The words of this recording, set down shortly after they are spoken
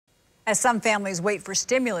As some families wait for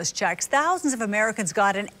stimulus checks, thousands of Americans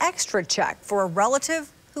got an extra check for a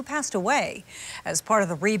relative who passed away. As part of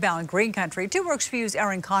the rebound green country, 2 Works for You's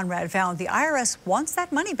Erin Conrad found the IRS wants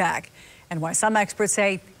that money back, and why some experts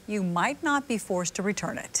say you might not be forced to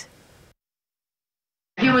return it.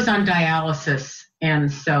 He was on dialysis,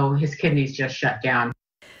 and so his kidneys just shut down.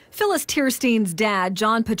 Phyllis Tierstein's dad,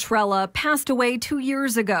 John Petrella, passed away 2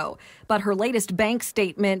 years ago, but her latest bank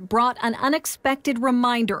statement brought an unexpected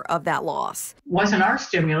reminder of that loss. It wasn't our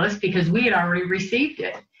stimulus because we had already received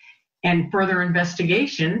it. And further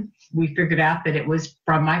investigation, we figured out that it was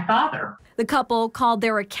from my father. The couple called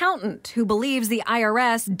their accountant, who believes the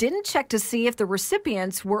IRS didn't check to see if the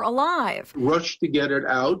recipients were alive. Rushed to get it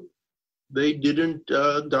out. They didn't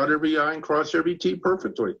dot every I and cross every T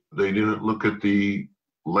perfectly. They didn't look at the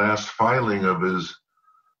last filing of his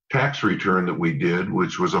tax return that we did,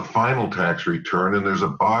 which was a final tax return, and there's a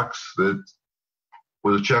box that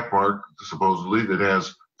with a check mark supposedly that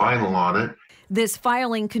has final on it. This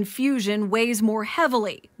filing confusion weighs more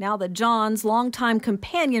heavily now that John's longtime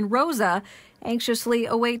companion Rosa anxiously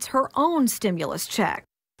awaits her own stimulus check.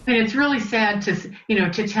 And it's really sad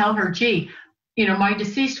to tell her, gee, my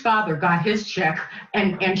deceased father got his check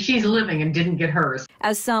and she's living and didn't get hers.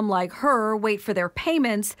 As some like her wait for their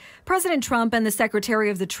payments, President Trump and the Secretary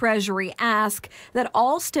of the Treasury ask that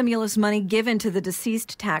all stimulus money given to the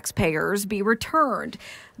deceased taxpayers be returned.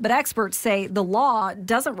 But experts say the law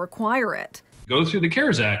doesn't require it. Go through the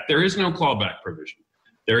CARES Act. There is no clawback provision.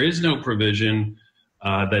 There is no provision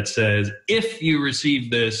that says if you receive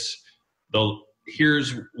this,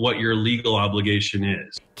 here's what your legal obligation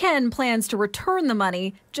is. Ken plans to return the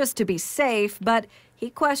money just to be safe, but he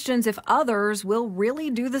questions if others will really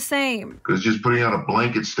do the same. Because just putting out a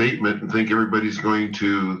blanket statement and think everybody's going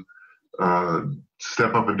to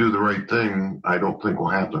step up and do the right thing, I don't think will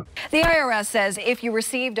happen. The IRS says if you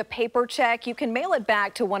received a paper check, you can mail it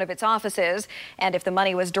back to one of its offices. And if the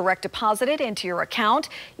money was direct deposited into your account,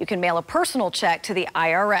 you can mail a personal check to the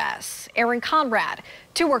IRS. Erin Conrad,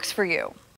 2 Works for You.